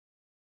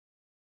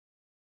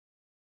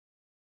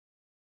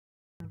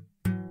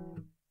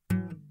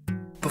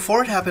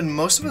Before it happened,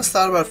 most of us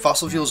thought about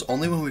fossil fuels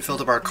only when we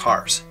filled up our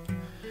cars.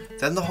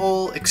 Then the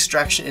whole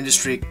extraction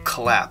industry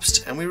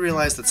collapsed, and we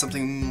realized that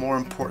something more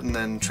important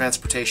than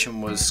transportation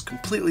was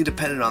completely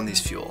dependent on these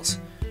fuels.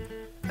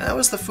 And that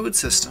was the food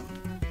system.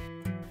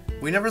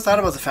 We never thought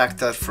about the fact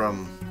that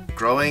from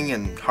growing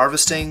and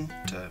harvesting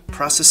to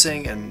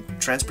processing and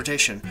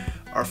transportation,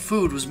 our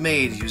food was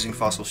made using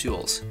fossil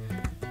fuels.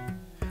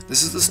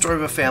 This is the story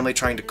of a family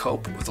trying to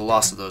cope with the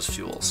loss of those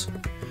fuels.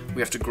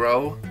 We have to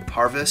grow,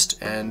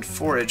 harvest, and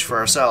forage for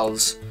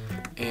ourselves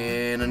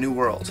in a new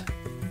world.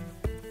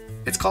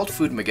 It's called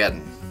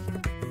Foodmageddon.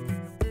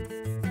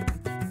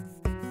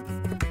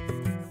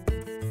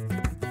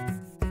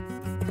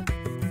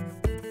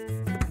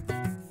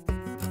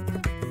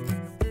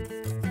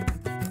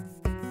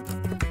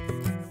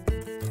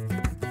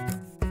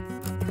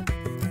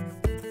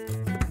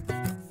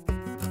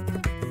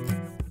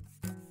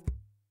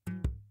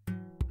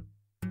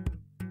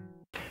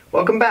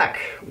 Welcome back.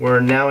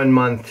 We're now in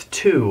month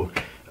 2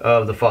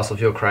 of the fossil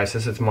fuel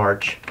crisis. It's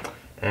March.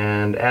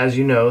 And as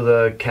you know,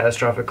 the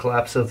catastrophic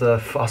collapse of the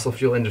fossil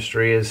fuel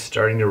industry is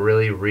starting to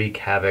really wreak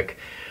havoc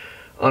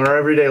on our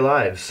everyday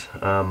lives.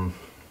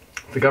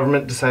 The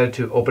government decided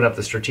to open up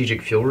the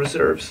strategic fuel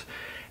reserves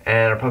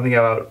and are pumping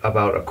out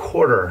about a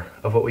quarter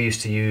of what we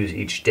used to use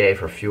each day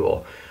for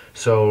fuel.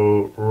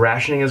 So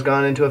rationing has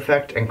gone into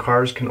effect, and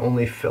cars can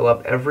only fill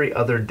up every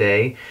other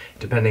day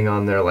depending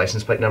on their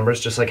license plate numbers,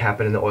 just like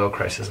happened in the oil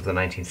crisis of the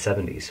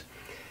 1970s.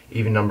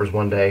 Even numbers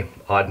one day,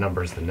 odd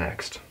numbers the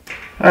next.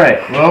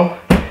 Alright,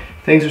 well,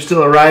 things are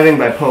still arriving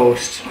by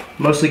post.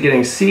 Mostly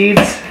getting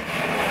seeds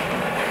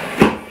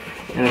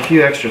and a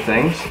few extra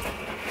things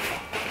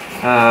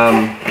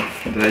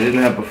that I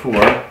didn't have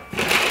before.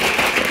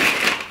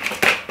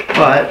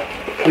 But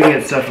we can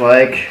get stuff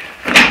like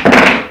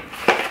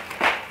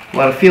a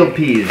lot of field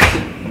peas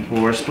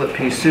or split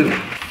pea soup,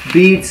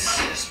 beets,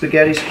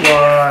 spaghetti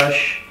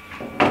squash,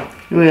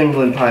 New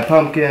England pie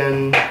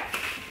pumpkin,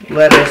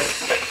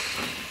 lettuce,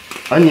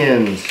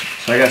 onions.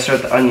 So I gotta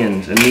start the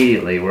onions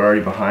immediately. We're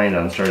already behind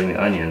on starting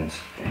the onions.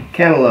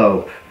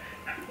 Cantaloupe,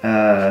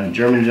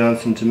 German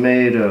Johnson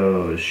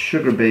tomatoes,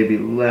 sugar baby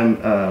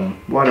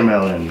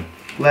watermelon,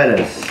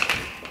 lettuce,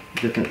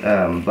 different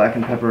black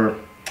and pepper,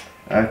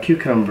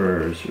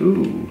 cucumbers,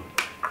 ooh,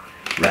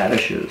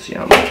 radishes,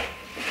 yum.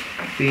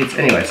 Beets.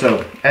 Anyway, so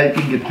you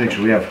can get the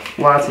picture. We have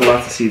lots and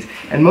lots of seeds,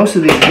 and most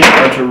of these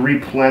are to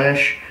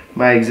replenish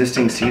my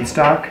existing seed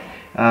stock.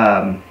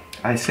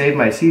 I save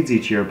my seeds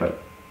each year,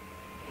 but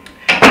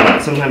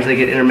sometimes they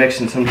get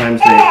intermixed, and sometimes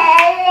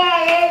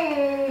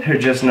they're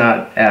just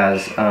not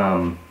as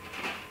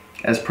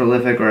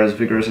prolific or as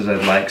vigorous as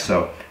I'd like.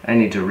 So I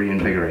need to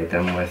reinvigorate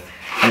them with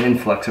an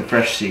influx of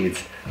fresh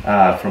seeds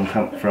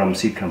from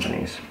seed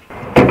companies.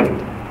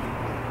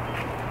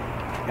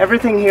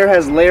 Everything here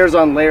has layers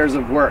on layers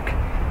of work.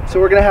 So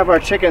we're gonna have our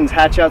chickens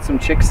hatch out some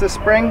chicks this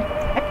spring.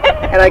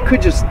 And I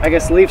could just, I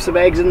guess, leave some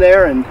eggs in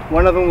there, and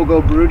one of them will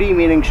go broody,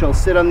 meaning she'll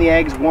sit on the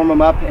eggs, warm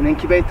them up, and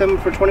incubate them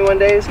for 21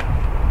 days.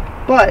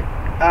 But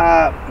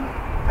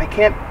I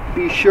can't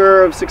be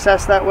sure of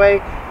success that way.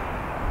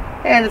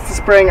 And it's the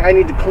spring, I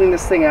need to clean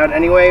this thing out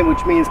anyway,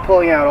 which means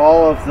pulling out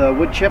all of the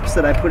wood chips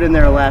that I put in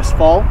there last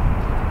fall.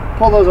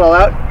 Pull those all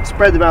out,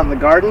 spread them out in the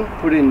garden,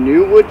 put in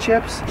new wood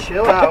chips,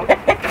 chill out.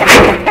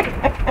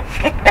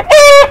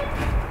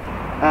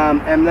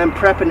 And then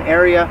prep an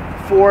area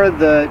for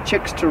the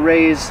chicks to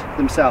raise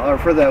themselves, or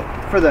for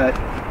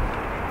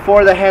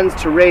the hens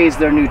to raise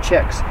their new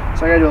chicks.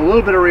 So I gotta do a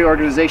little bit of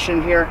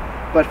reorganization here,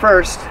 but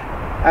first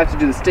I have to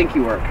do the stinky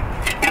work.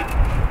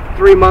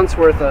 3 months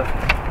worth of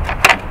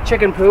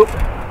chicken poop.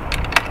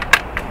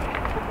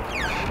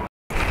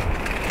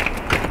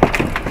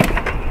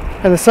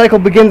 And the cycle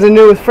begins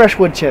anew with fresh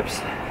wood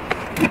chips.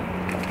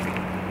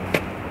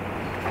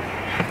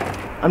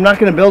 I'm not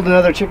going to build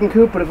another chicken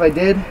coop, but if I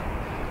did,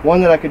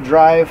 one that I could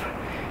drive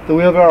the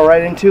wheelbarrow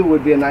right into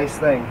would be a nice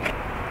thing.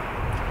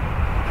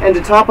 And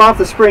to top off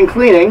the spring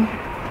cleaning,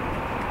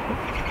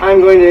 I'm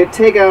going to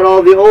take out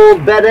all the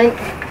old bedding,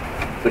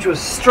 which was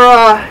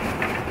straw,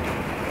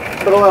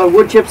 but a lot of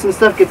wood chips and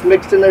stuff gets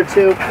mixed in there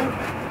too.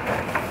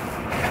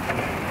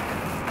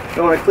 I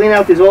want to clean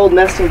out these old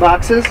nesting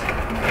boxes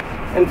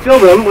and fill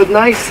them with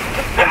nice,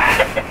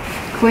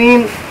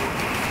 clean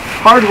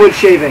hardwood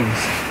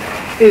shavings.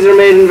 These are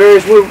made in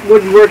various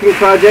woodworking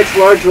projects,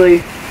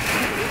 largely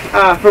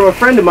from a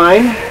friend of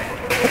mine.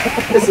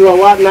 This is a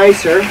lot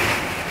nicer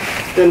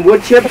than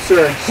wood chips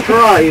or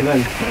straw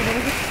even.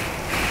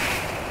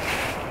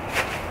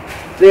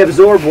 They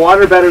absorb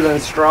water better than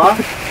straw,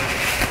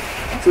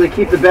 so they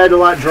keep the bed a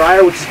lot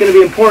drier, which is going to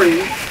be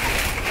important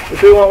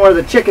if we want one of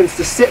the chickens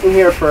to sit in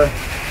here for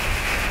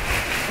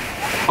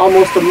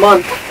almost a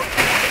month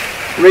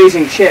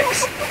raising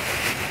chicks.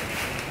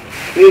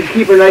 We need to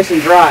keep her nice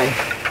and dry,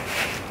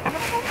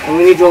 and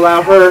we need to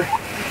allow her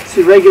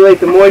to regulate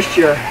the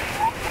moisture.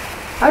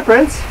 Hi,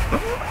 Prince.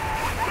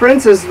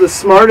 Prince is the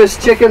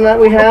smartest chicken that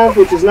we have,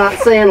 which is not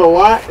saying a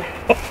lot.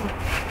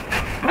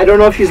 I don't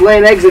know if she's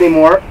laying eggs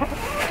anymore,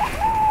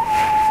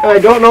 And I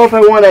don't know if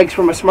I want eggs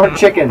from a smart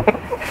chicken.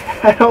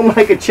 I don't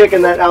like a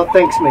chicken that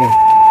outthinks me.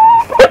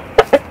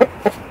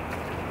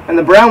 And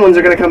the brown ones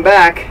are going to come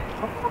back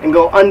and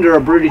go under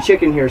a broody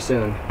chicken here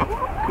soon.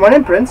 Come on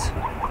in, Prince.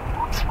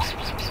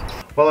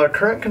 While our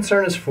current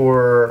concern is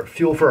for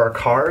fuel for our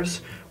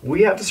cars,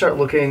 we have to start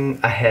looking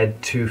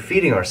ahead to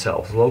feeding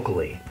ourselves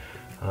locally.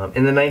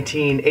 In the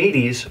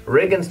 1980s,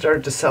 Reagan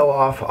started to sell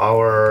off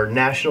our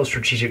National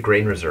Strategic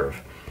Grain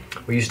Reserve.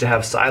 We used to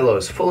have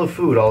silos full of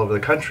food all over the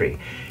country,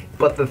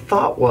 but the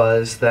thought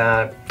was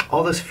that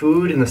all this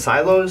food in the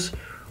silos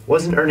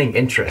wasn't earning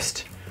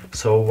interest,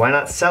 so why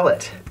not sell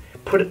it?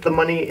 Put the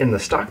money in the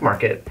stock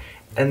market,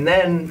 and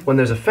then when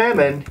there's a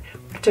famine,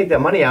 take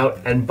that money out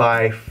and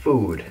buy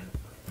food.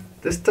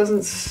 This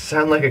doesn't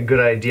sound like a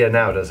good idea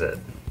now, does it?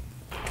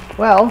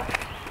 Well,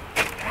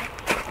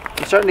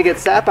 I'm starting to get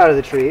sap out of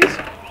the trees,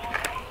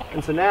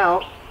 and so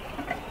now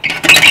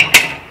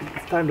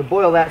it's time to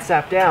boil that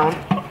sap down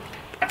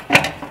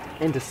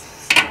into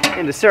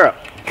syrup.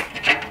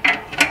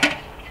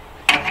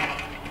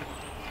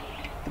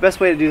 The best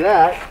way to do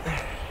that,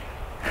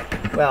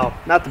 well,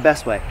 not the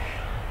best way.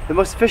 The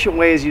most efficient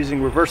way is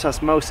using reverse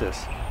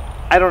osmosis.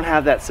 I don't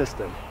have that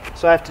system,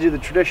 so I have to do the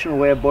traditional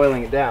way of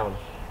boiling it down.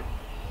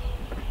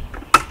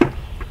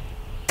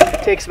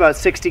 It takes about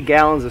 60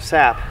 gallons of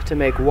sap to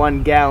make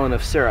 1 gallon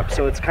of syrup,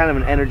 so it's kind of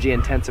an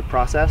energy-intensive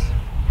process.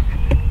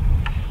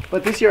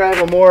 But this year I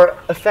have a more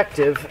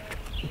effective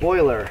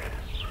boiler.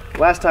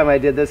 Last time I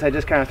did this, I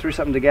just kind of threw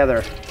something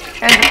together.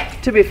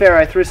 And to be fair,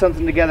 I threw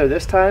something together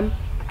this time,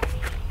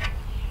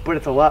 but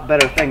it's a lot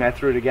better thing I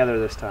threw together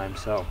this time.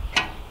 So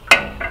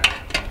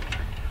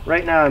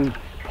right now I'm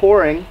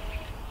pouring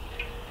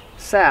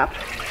sap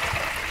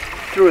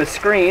through a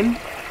screen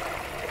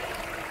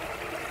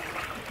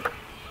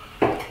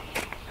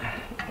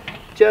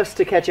just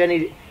to catch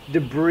any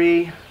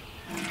debris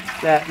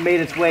that made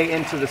its way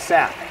into the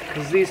sap,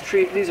 because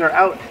these are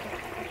out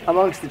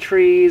amongst the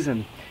trees,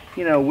 and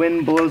you know,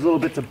 wind blows little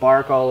bits of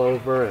bark all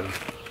over. And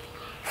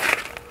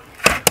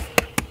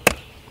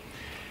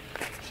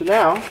so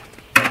now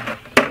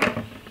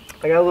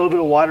I got a little bit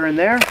of water in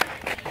there.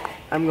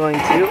 I'm going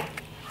to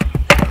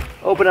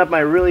open up my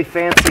really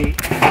fancy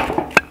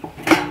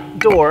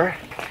door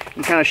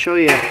and kind of show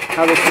you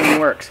how this thing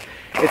works.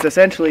 It's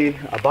essentially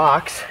a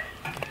box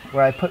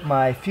where I put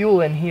my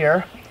fuel in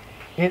here.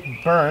 It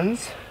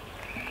burns.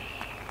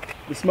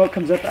 The smoke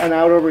comes up and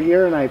out over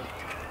here, and I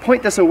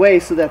point this away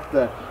so that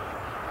the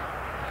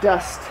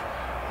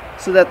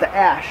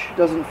ash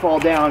doesn't fall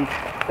down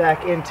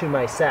back into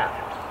my sap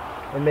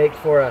and make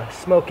for a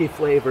smoky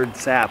flavored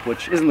sap,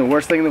 which isn't the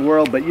worst thing in the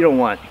world, but you don't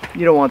want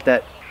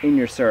that in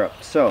your syrup.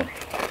 So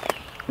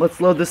let's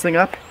load this thing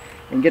up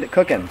and get it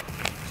cooking.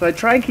 So I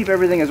try and keep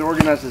everything as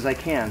organized as I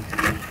can.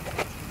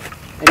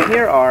 And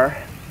here are,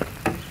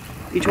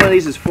 each one of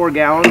these is 4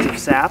 gallons of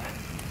sap.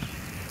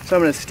 So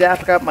I'm going to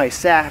stack up my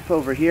sap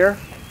over here.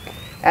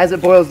 As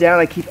it boils down,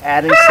 I keep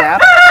adding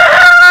sap.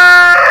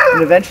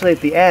 And eventually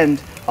at the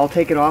end, I'll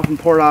take it off and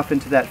pour it off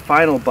into that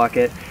final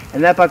bucket.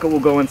 And that bucket will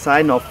go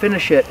inside, and I'll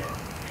finish it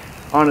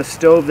on a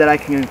stove that I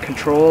can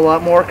control a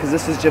lot more, because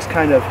this is just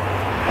kind of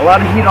a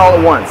lot of heat all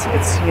at once.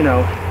 It's, you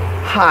know,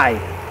 high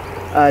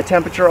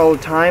temperature all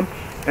the time,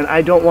 and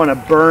I don't want to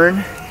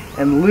burn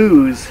and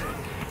lose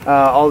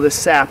all this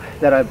sap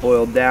that I've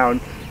boiled down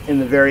in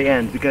the very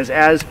end, because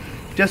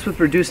just with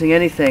reducing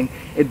anything,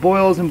 it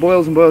boils and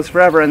boils and boils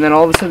forever, and then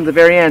all of a sudden at the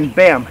very end,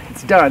 bam,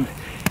 it's done,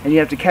 and you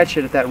have to catch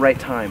it at that right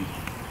time.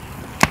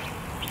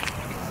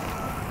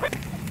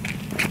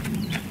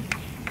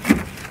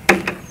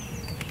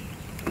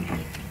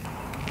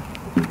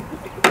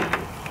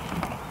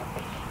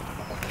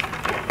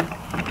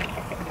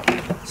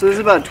 So this is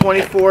about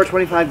 24,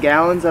 25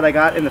 gallons that I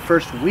got in the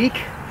first week.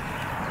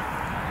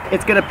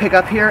 It's going to pick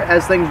up here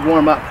as things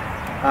warm up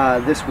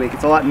this week.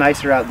 It's a lot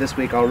nicer out this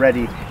week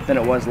already than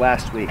it was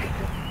last week.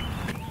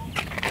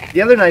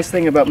 The other nice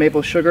thing about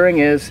maple sugaring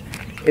is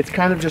it's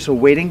kind of just a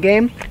waiting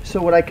game. So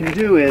what I can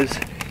do is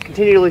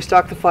continually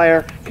stock the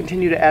fire,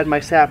 continue to add my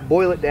sap,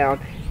 boil it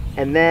down,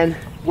 and then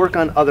work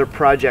on other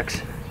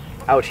projects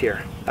out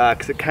here,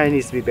 because it kind of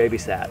needs to be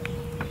babysat.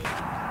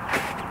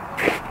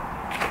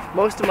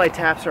 Most of my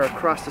taps are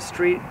across the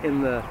street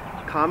in the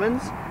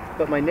commons,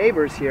 but my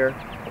neighbors here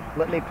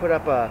let me put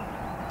up a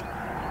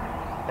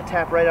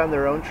tap right on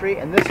their own tree,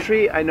 and this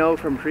tree I know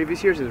from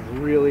previous years is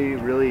really,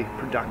 really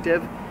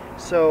productive,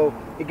 so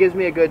it gives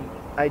me a good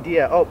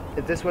idea. Oh,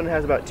 if this one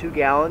has about 2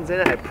 gallons in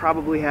it, I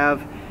probably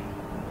have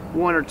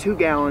 1 or 2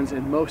 gallons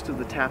in most of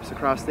the taps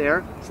across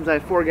there. Since I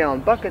have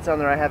 4-gallon buckets on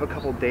there, I have a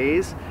couple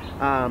days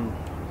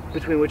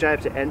between which I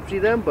have to empty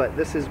them, but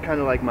this is kind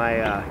of like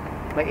my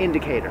my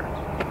indicator.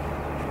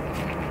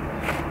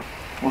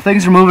 Well,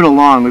 things are moving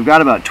along. We've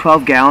got about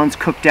 12 gallons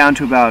cooked down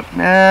to about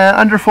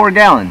under 4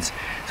 gallons.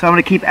 So I'm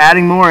going to keep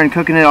adding more and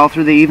cooking it all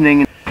through the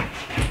evening.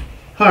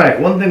 Alright,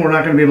 one thing we're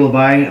not going to be able to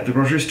buy at the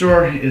grocery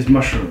store is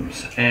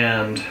mushrooms.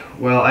 And,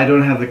 well, I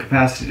don't have the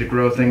capacity to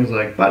grow things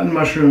like button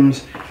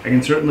mushrooms. I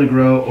can certainly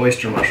grow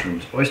oyster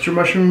mushrooms. Oyster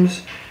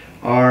mushrooms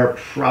are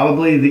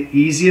probably the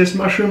easiest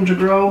mushroom to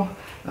grow.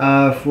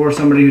 for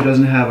somebody who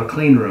doesn't have a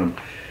clean room.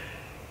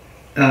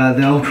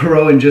 They'll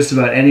grow in just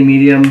about any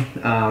medium,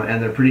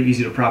 and they're pretty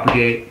easy to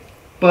propagate,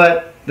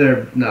 but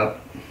they're not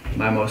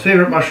my most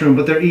favorite mushroom,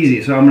 but they're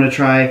easy. So I'm going to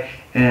try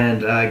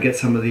and get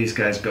some of these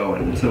guys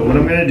going. So what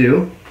I'm going to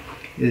do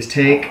is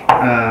take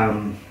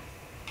a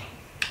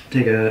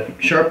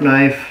sharp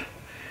knife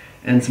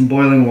and some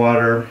boiling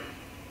water.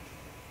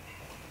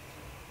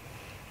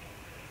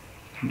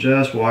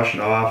 Just wash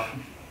it off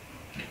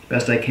as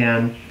best I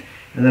can.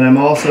 And then I'm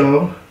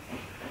also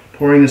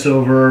pouring this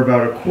over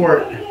about a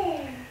quart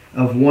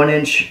of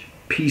 1-inch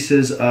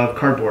pieces of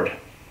cardboard.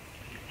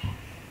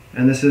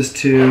 And this is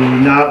to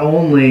not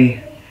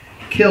only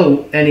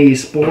kill any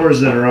spores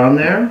that are on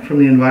there from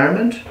the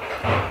environment,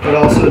 but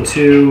also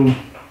to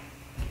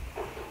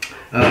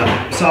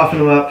soften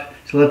them up,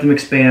 to let them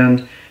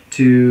expand,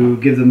 to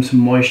give them some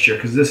moisture,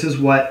 because this is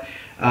what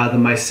the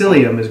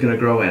mycelium is going to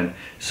grow in.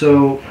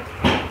 So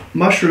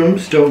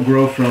mushrooms don't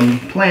grow from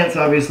plants,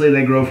 obviously.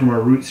 They grow from a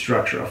root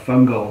structure, a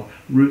fungal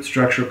root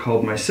structure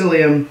called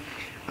mycelium.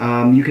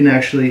 You can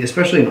actually,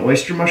 especially in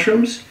oyster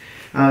mushrooms,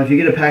 if you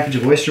get a package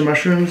of oyster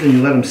mushrooms and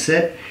you let them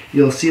sit,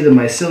 you'll see the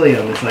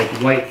mycelium. It's like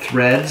white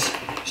threads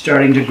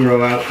starting to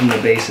grow out from the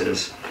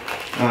bases.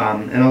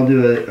 And I'll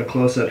do a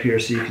close-up here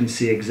so you can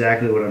see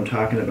exactly what I'm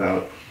talking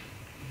about.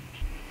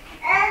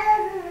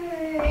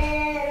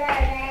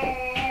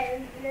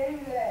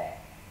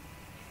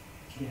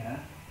 Yeah.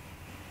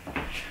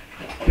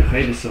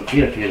 Heute ist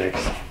Sophia,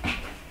 Felix.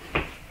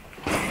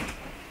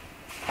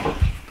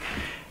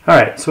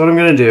 Alright, so what I'm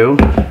going to do,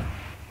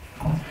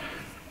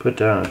 put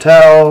down a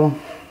towel,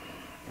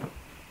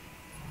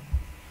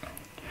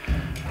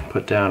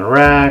 put down a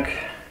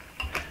rack,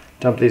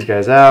 dump these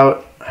guys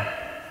out.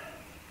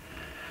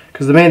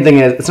 Because the main thing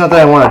is, it's not that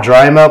I want to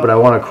dry them out, but I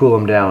want to cool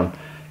them down.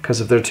 Because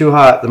if they're too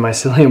hot, the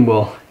mycelium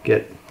will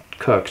get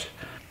cooked.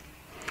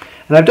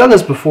 And I've done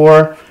this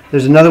before.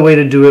 There's another way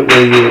to do it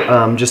where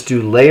you just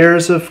do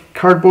layers of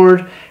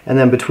cardboard, and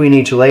then between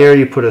each layer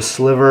you put a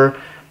sliver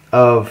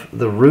of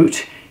the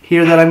root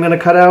here that I'm going to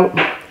cut out.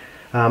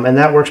 And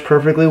that works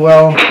perfectly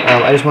well.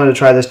 I just wanted to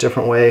try this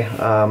different way.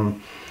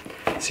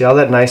 See all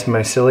that nice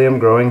mycelium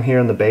growing here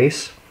in the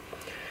base?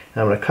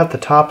 And I'm going to cut the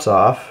tops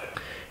off.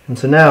 And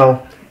so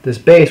now, this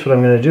base, what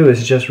I'm going to do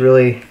is just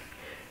really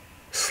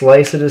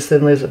slice it as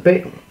thinly as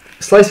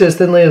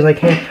I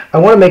can. I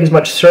want to make as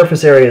much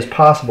surface area as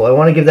possible. I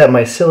want to give that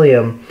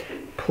mycelium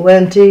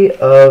plenty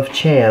of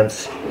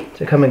chance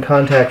to come in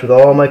contact with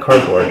all my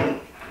cardboard.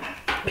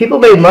 People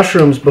made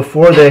mushrooms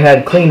before they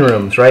had clean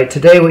rooms, right?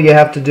 Today what you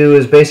have to do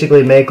is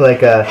basically make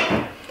like a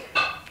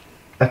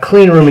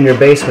clean room in your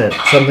basement,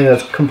 something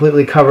that's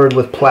completely covered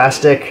with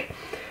plastic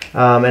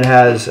and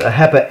has a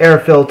HEPA air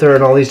filter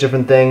and all these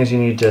different things. You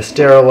need to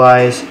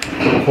sterilize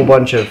a whole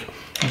bunch of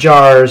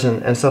jars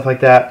and stuff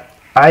like that.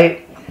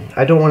 I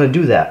don't want to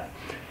do that.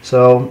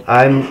 So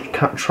I'm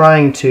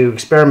trying to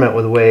experiment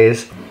with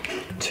ways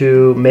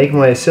to make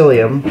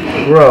mycelium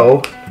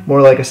grow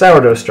more like a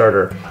sourdough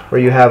starter, where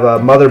you have a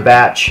mother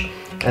batch,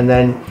 and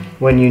then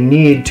when you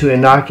need to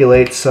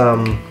inoculate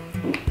some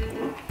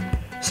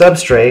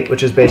substrate,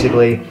 which is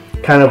basically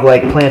kind of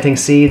like planting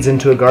seeds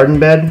into a garden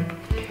bed,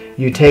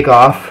 you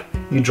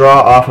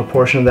draw off a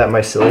portion of that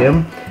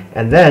mycelium,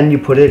 and then you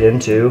put it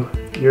into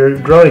your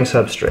growing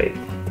substrate.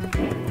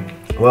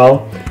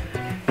 Well,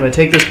 I'm going to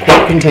take this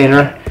quart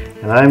container,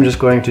 and I'm just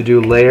going to do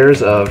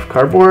layers of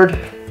cardboard,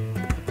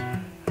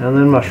 and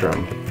then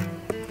mushroom.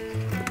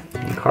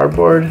 And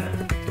cardboard,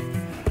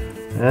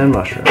 and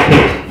mushroom.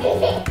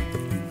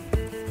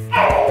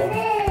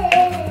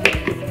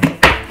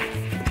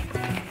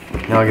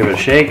 Now I'll give it a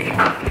shake.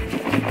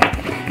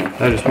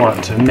 I just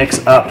want to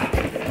mix up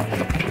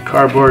the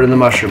cardboard and the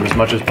mushroom as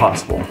much as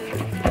possible.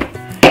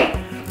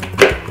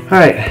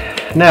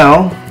 Alright,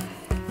 now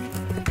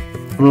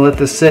I'm going to let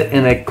this sit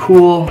in a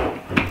cool,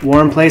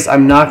 warm place.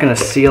 I'm not going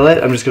to seal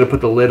it. I'm just going to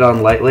put the lid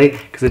on lightly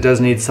because it does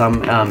need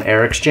some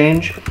air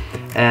exchange.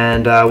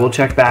 And we'll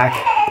check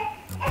back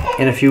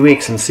in a few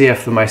weeks and see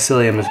if the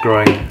mycelium is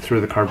growing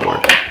through the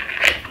cardboard.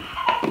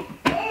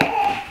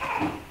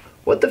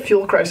 What the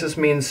fuel crisis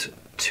means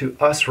to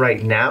us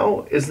right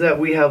now is that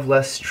we have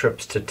less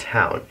trips to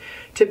town.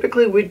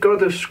 Typically we'd go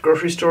to the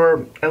grocery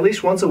store at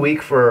least once a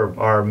week for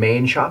our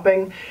main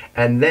shopping,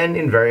 and then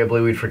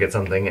invariably we'd forget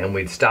something and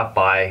we'd stop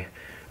by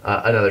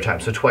another time,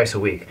 so twice a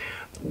week.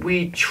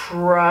 We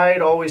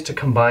tried always to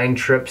combine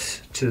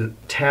trips to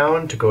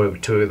town, to go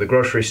to the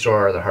grocery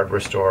store or the hardware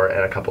store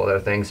and a couple other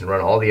things and run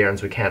all the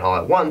errands we can all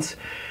at once.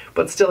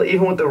 But still,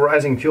 even with the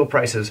rising fuel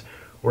prices,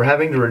 we're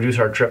having to reduce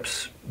our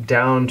trips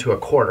down to a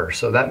quarter.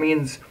 So that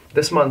means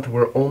this month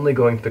we're only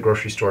going to the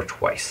grocery store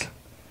twice.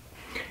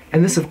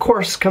 And this, of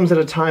course, comes at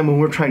a time when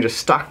we're trying to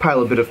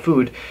stockpile a bit of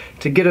food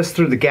to get us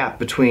through the gap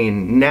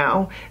between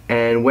now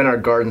and when our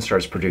garden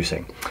starts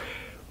producing.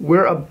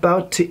 We're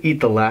about to eat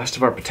the last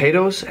of our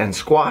potatoes and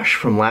squash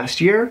from last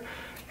year,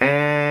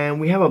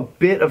 and we have a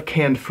bit of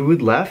canned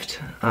food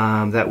left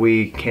that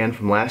we canned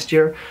from last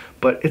year,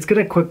 but it's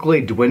going to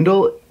quickly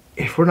dwindle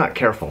if we're not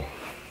careful.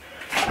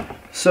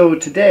 So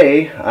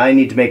today I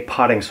need to make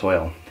potting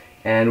soil.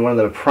 And one of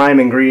the prime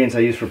ingredients I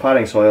use for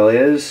potting soil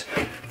is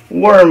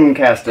worm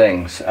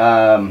castings.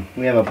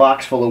 We have a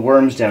box full of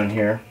worms down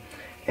here,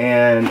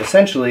 and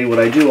essentially what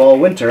I do all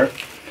winter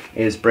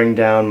is bring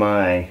down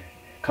my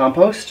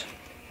compost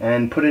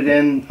and put it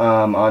in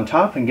on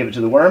top and give it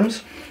to the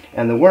worms,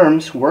 and the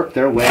worms work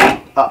their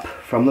way up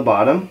from the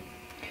bottom,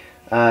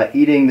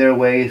 eating their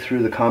way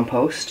through the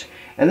compost,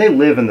 and they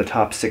live in the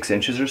top 6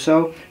 inches or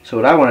so. So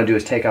what I want to do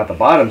is take out the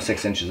bottom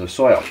 6 inches of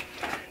soil.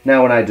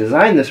 Now when I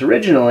designed this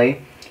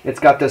originally, it's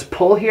got this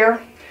pull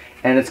here,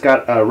 and it's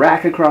got a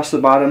rack across the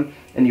bottom,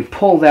 and you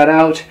pull that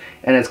out,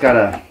 and it's got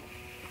a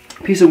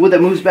piece of wood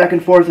that moves back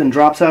and forth and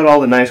drops out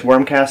all the nice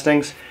worm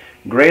castings.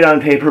 Great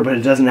on paper, but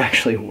it doesn't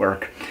actually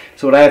work.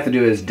 So what I have to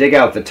do is dig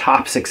out the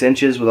top 6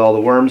 inches with all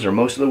the worms, or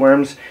most of the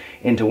worms,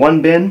 into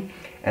one bin,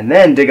 and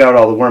then dig out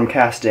all the worm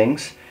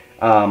castings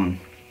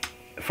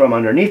from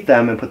underneath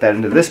them and put that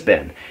into this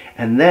bin.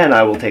 And then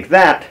I will take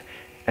that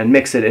and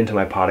mix it into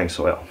my potting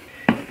soil.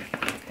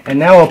 And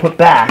now I'll put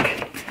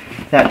back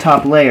that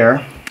top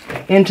layer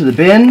into the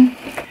bin.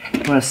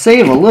 I'm going to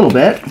save a little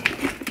bit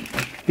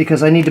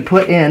because I need to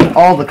put in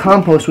all the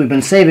compost we've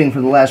been saving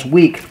for the last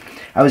week.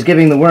 I was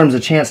giving the worms a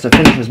chance to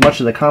finish as much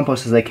of the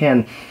compost as they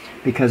can,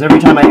 because every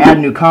time I add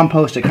new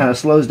compost it kind of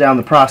slows down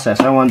the process.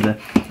 I wanted to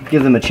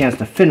give them a chance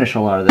to finish a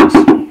lot of this.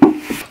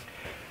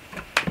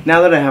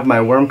 Now that I have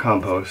my worm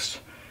compost,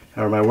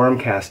 or my worm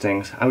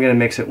castings, I'm going to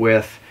mix it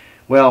with,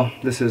 well,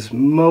 this is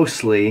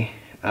mostly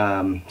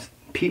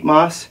peat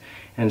moss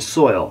and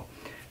soil.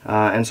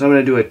 And so I'm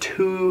going to do a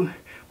 2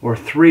 or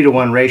 3 to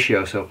 1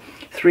 ratio. So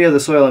 3 of the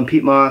soil and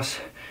peat moss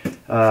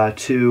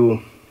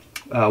to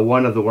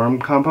 1 of the worm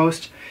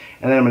compost.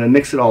 And then I'm going to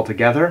mix it all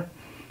together.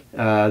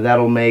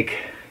 That'll make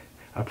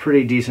a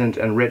pretty decent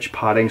and rich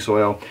potting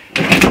soil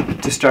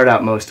to start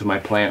out most of my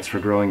plants for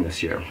growing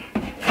this year.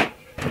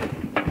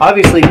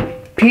 Obviously,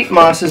 peat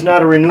moss is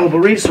not a renewable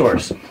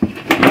resource.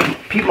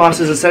 Peat moss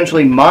is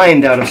essentially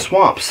mined out of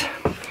swamps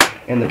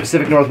in the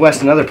Pacific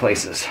Northwest and other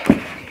places.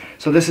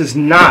 So this is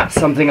not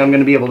something I'm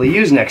going to be able to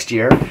use next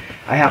year.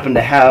 I happen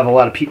to have a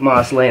lot of peat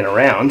moss laying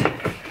around.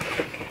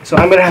 So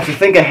I'm going to have to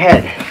think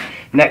ahead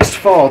next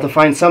fall to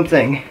find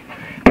something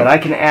that I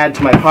can add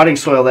to my potting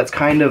soil that's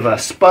kind of a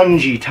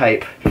spongy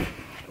type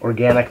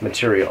organic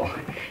material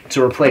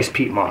to replace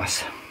peat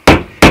moss.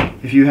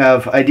 If you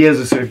have ideas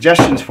or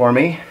suggestions for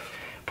me,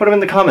 put them in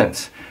the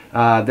comments.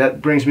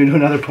 That brings me to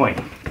another point.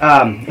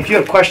 If you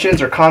have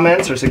questions or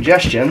comments or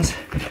suggestions,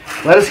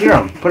 let us hear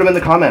them. Put them in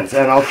the comments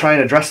and I'll try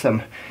and address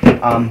them,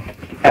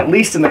 at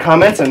least in the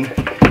comments and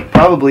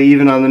probably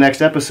even on the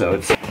next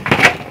episodes.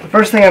 The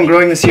first thing I'm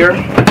growing this year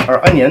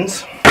are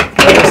onions.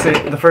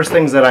 The first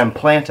things that I'm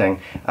planting,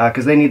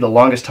 because they need the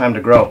longest time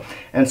to grow.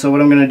 And so what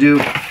I'm going to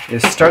do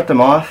is start them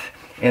off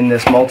in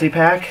this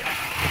multi-pack,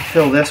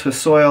 fill this with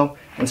soil,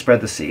 and spread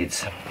the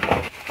seeds.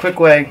 Quick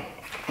way,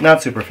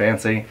 not super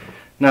fancy,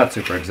 not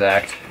super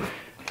exact,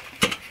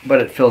 but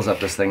it fills up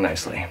this thing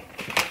nicely.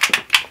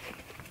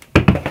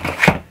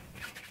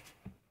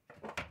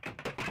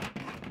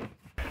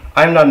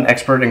 I'm not an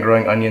expert in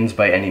growing onions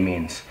by any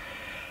means.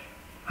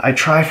 I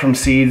try from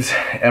seeds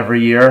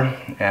every year,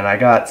 and I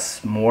got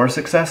more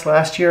success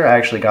last year. I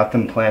actually got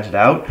them planted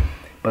out,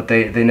 but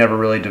they never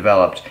really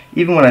developed.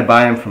 Even when I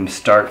buy them from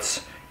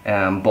starts,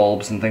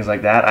 bulbs and things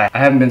like that, I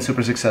haven't been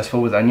super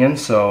successful with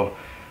onions, so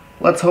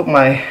let's hope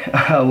my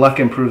luck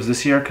improves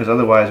this year, because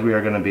otherwise we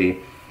are going to be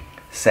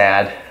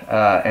sad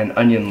and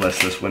onionless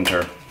this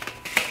winter,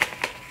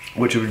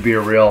 which would be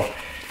a real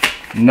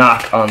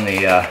knock on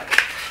the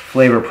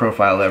flavor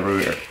profile that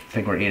we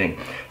think we're eating.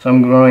 So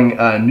I'm growing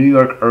New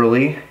York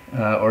Early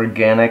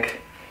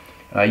organic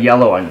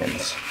yellow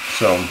onions.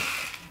 So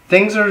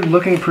things are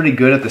looking pretty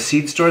good at the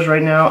seed stores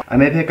right now. I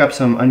may pick up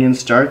some onion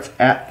starts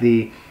at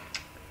the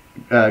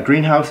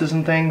greenhouses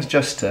and things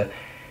just to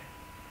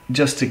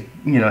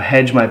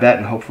hedge my bet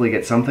and hopefully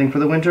get something for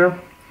the winter.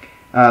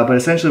 But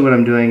essentially what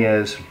I'm doing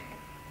is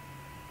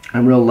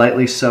I'm real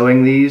lightly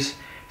sowing these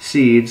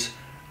seeds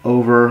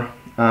over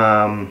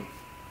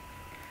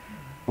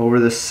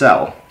the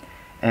cell,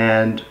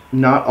 and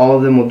not all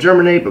of them will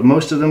germinate, but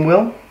most of them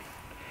will.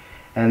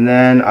 And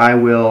then I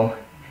will,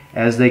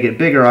 as they get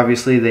bigger,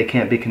 obviously they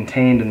can't be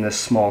contained in this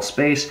small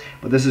space,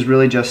 but this is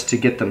really just to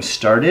get them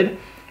started.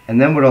 And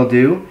then what I'll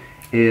do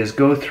is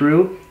go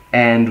through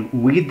and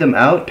weed them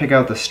out, pick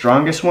out the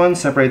strongest ones,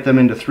 separate them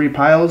into 3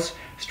 piles,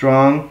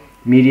 strong,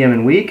 medium,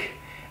 and weak,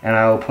 and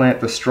I will plant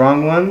the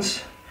strong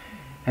ones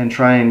and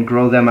try and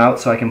grow them out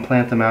so I can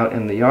plant them out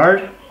in the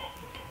yard.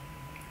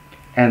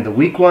 And the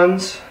weak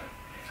ones,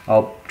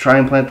 I'll try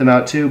and plant them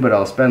out too, but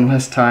I'll spend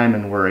less time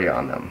and worry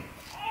on them.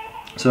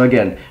 So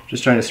again,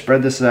 just trying to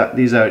spread these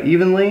out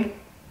evenly.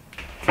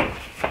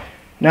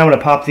 Now I'm going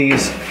to pop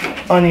these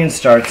onion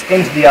starts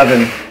into the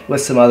oven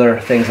with some other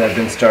things I've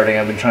been starting.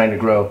 I've been trying to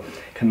grow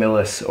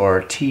camellis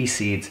or tea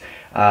seeds.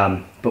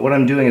 But what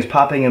I'm doing is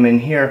popping them in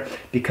here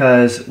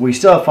because we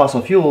still have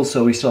fossil fuels,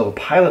 so we still have a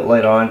pilot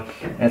light on,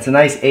 and it's a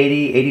nice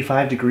 80,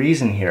 85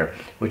 degrees in here,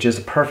 which is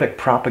a perfect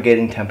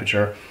propagating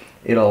temperature.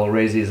 It'll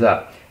raise these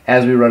up.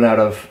 As we run out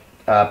of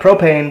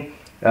propane,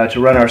 to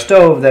run our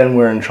stove, then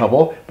we're in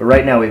trouble. But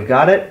right now we've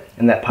got it,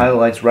 and that pilot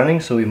light's running,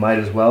 so we might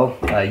as well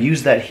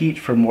use that heat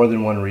for more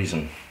than one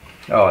reason.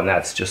 Oh, and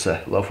that's just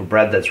a loaf of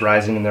bread that's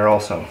rising in there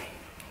also.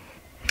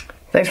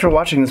 Thanks for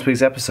watching this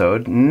week's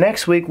episode.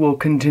 Next week we'll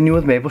continue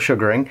with maple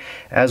sugaring,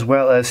 as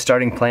well as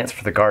starting plants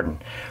for the garden.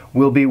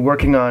 We'll be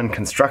working on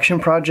construction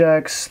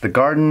projects, the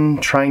garden,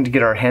 trying to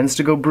get our hens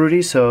to go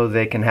broody so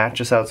they can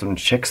hatch us out some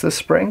chicks this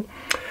spring.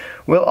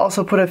 We'll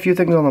also put a few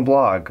things on the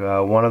blog.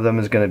 One of them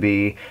is going to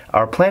be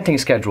our planting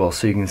schedule,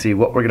 so you can see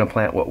what we're going to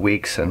plant what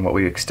weeks and what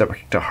we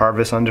expect to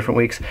harvest on different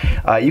weeks.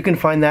 You can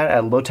find that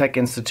at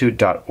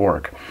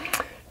lowtechinstitute.org.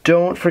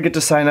 Don't forget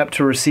to sign up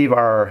to receive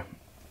our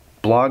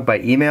blog by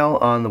email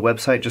on the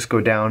website. Just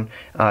go down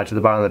to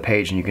the bottom of the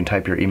page and you can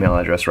type your email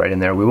address right in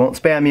there. We won't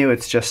spam you,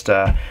 it's just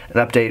an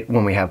update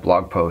when we have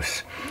blog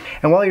posts.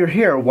 And while you're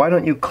here, why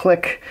don't you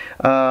click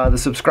the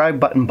subscribe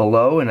button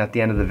below and at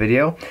the end of the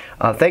video.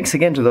 Thanks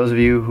again to those of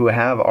you who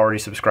have already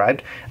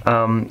subscribed.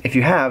 If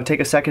you have, take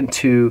a second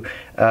to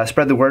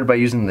spread the word by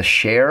using the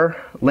share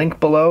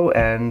link below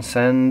and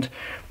send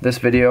this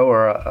video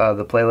or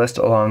the playlist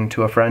along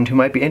to a friend who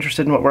might be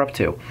interested in what we're up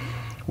to.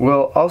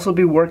 We'll also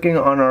be working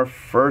on our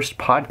first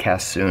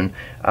podcast soon,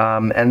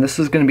 and this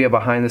is going to be a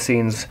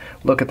behind-the-scenes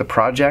look at the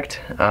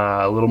project,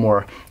 a little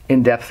more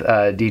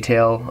in-depth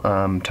detail,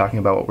 talking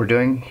about what we're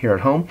doing here at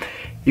home.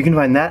 You can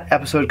find that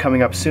episode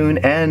coming up soon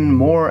and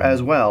more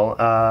as well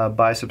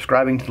by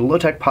subscribing to the Low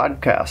Tech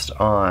Podcast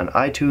on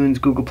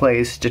iTunes, Google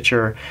Play,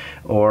 Stitcher,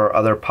 or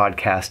other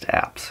podcast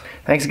apps.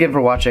 Thanks again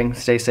for watching.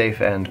 Stay safe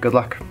and good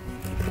luck.